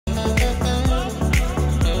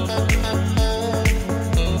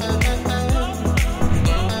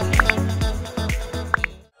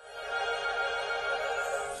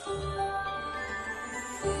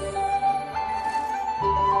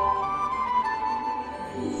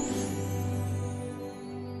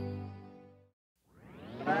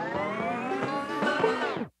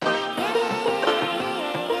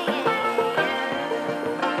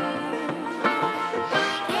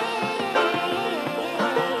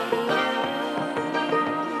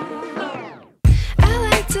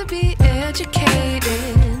To be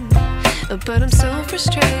educated, but I'm so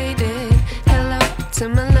frustrated. Hello to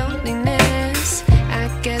my loneliness. I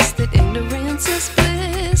guess that ignorance is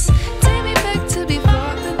bliss. Take me back to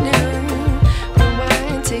before the noon.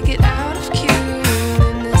 Rewind, take it out of cue.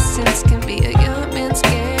 Innocence can be a young man's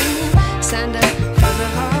game. Signed up for the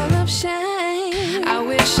hall of shame. I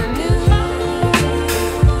wish I knew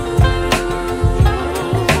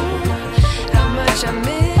how much I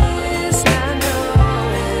miss.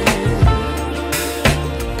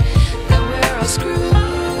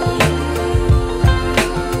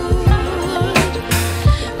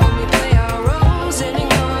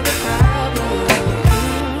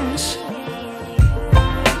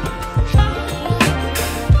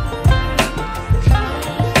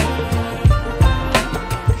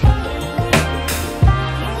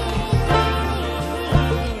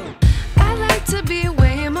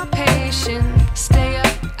 Stay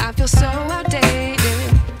up, I feel so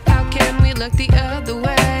outdated. How can we look the other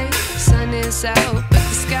way? Sun is out, but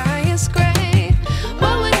the sky is gray.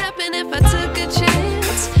 What would happen if I took a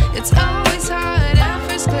chance? It's always hard at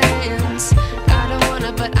first glance. I don't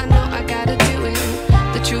wanna, but I know I gotta do it.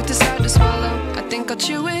 The truth is hard to swallow, I think I'll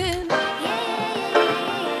chew it.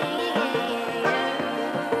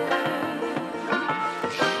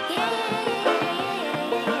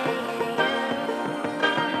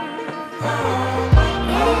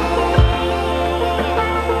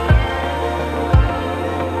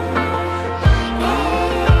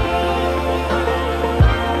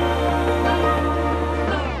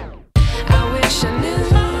 I wish I knew